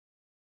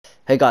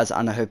Hey guys,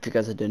 and I hope you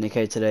guys are doing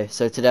okay today.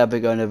 So today I'll be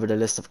going over the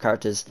list of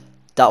characters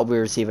that will be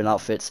receiving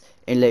outfits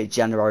in late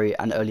January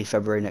and early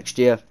February next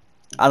year.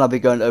 And I'll be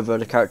going over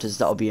the characters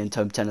that will be in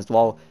Tome 10 as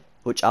well,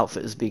 which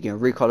outfits will be getting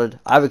recolored.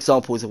 I have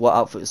examples of what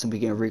outfits will be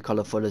getting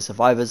recolored for the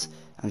survivors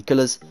and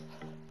killers.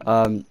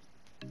 I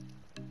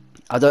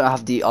don't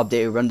have the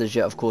updated renders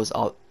yet, of course.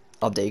 I'll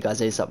update you guys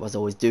ASAP as I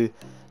always do.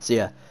 So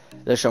yeah,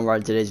 let's jump right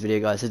into today's video,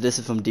 guys. So this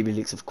is from DB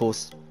Leaks, of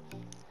course.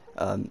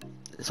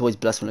 It's always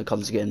blessed when it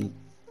comes to getting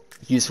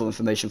useful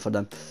information for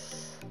them.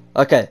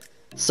 Okay,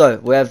 so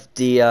we have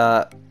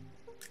the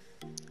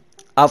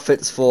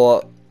outfits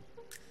for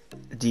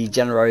the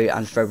January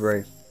and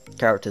February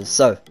characters.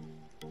 So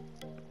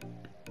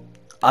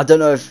I don't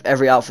know if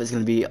every outfit is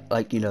going to be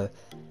like, you know,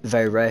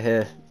 very rare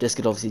here. This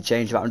could obviously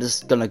change, but I'm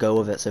just gonna go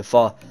with it so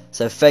far.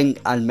 So Feng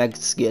and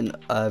Meg's getting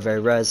very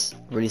rares,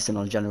 releasing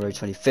on January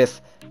 25th.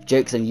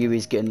 Jake's and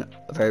Yui's getting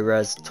very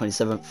rares,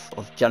 27th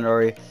of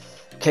January.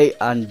 Kate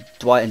and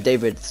Dwight and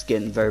David's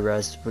getting very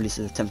rares,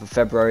 releasing the 10th of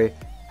February.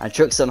 And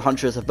Trickster and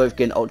Huntress are both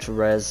getting ultra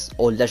rares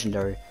or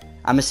legendary.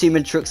 I'm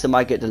assuming Trickster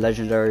might get the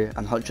legendary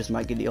and Huntress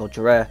might get the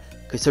ultra rare,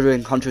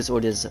 considering Huntress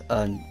already has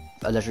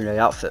a legendary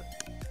outfit.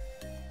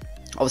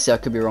 Obviously I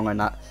could be wrong on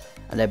that,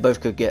 and they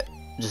both could get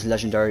just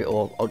legendary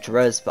or ultra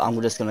rares, but I'm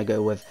just gonna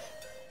go with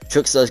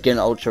Trickster's getting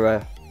ultra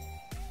rare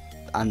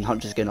and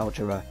Huntress getting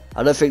ultra rare.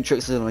 I don't think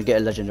Trickster's gonna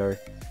get a legendary,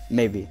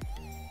 maybe.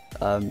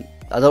 I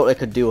don't know what they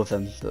could do with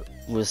him, but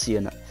we'll see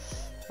in it.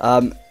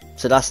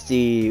 So that's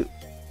the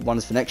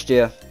ones for next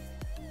year.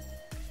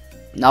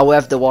 Now we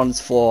have the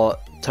ones for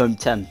Tome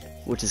 10,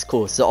 which is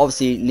cool. So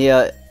obviously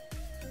Nia,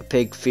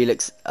 Pig,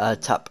 Felix,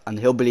 Tap and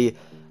Hillbilly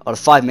are the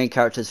 5 main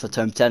characters for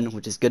Tome 10,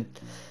 which is good.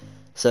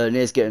 So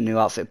Nia's getting a new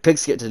outfit,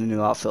 Pig's getting a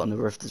new outfit on the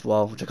Rift as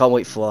well, which I can't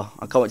wait for.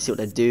 I can't wait to see what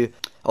they do.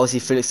 Obviously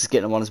Felix is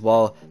getting one as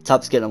well,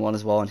 Tap's getting one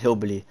as well, and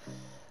Hillbilly.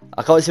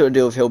 I can't wait to see what they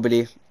do with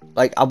Hillbilly.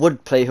 Like, I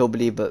would play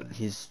Hillbilly, but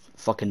he's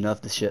fucking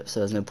nerfed the shit,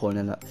 so there's no point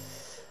in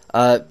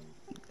it.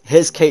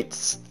 Here's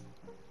Kate's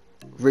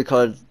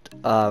recolored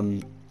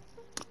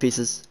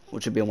pieces,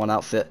 which would be in one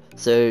outfit.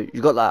 So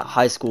you got that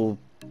high school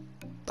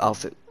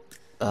outfit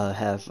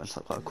hair, that's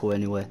not quite cool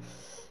anyway.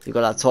 You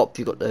got that top,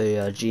 you got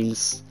the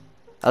jeans.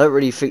 I don't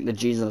really think the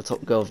jeans on the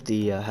top go with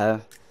the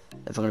hair,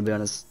 if I'm gonna be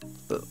honest,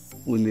 but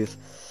we move.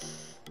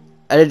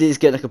 LED's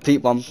getting a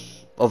complete one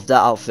of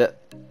that outfit,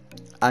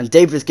 and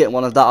David's getting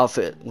one of that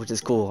outfit, which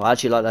is cool. I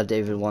actually like that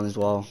David one as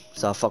well,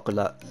 so I fuck with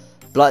that.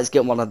 Blight's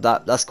getting one of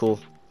that, that's cool.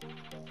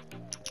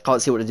 Can't wait to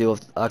see what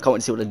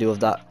they do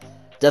with that.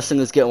 Death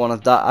Singer's getting one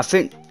of that. I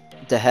think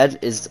the head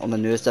is on the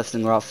newest Death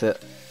Singer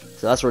outfit,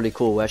 so that's really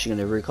cool. We're actually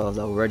gonna recolor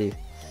that already.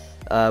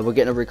 We're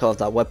getting a recolor of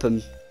that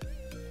weapon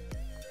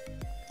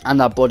and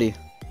that body.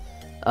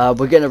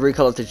 We're getting a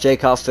recolor of the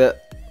Jake outfit,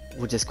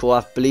 which is cool.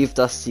 I believe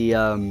that's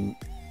the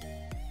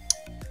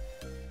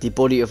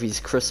body of his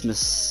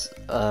Christmas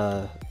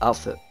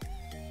outfit,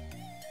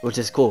 which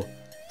is cool.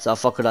 So I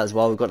fuck with that as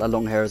well. We've got that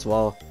long hair as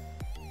well.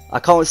 I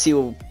can't wait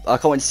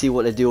to see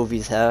what they do with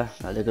his hair.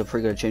 Like, they're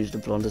probably gonna change the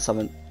blonde or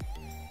something.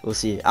 We'll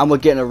see. And we're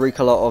getting a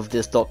recolor of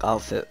this Doc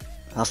outfit.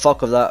 I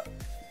fuck with that.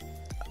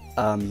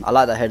 I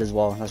like that head as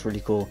well. That's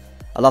really cool.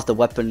 I love the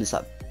weapon. It's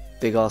that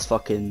big ass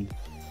fucking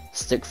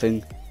stick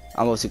thing.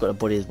 I've also got a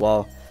body as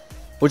well,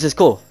 which is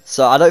cool.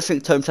 So I don't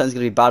think Tome 10 is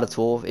going to be bad at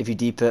all if you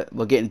deep it.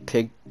 We're getting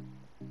Pig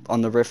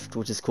on the Rift,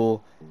 which is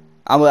cool.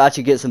 And we'll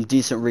actually get some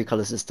decent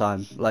recolors this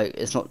time. Like,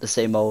 it's not the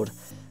same old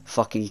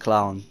fucking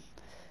clown.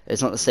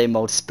 It's not the same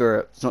old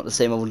Spirit. It's not the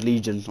same old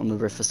Legion on the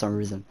Rift for some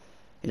reason.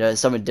 You know,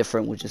 it's something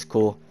different, which is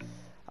cool.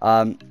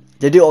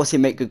 They do obviously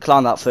make good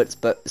clown outfits,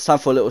 but it's time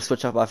for a little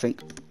switch up, I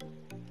think.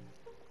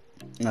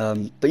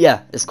 But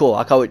yeah, it's cool.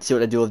 I can't wait to see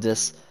what they do with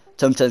this.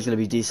 Tome 10 is going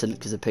to be decent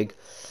because of Pig.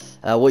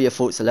 What are your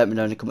thoughts? So let me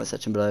know in the comment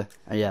section below.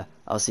 And yeah,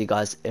 I'll see you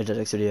guys in the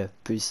next video.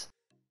 Peace.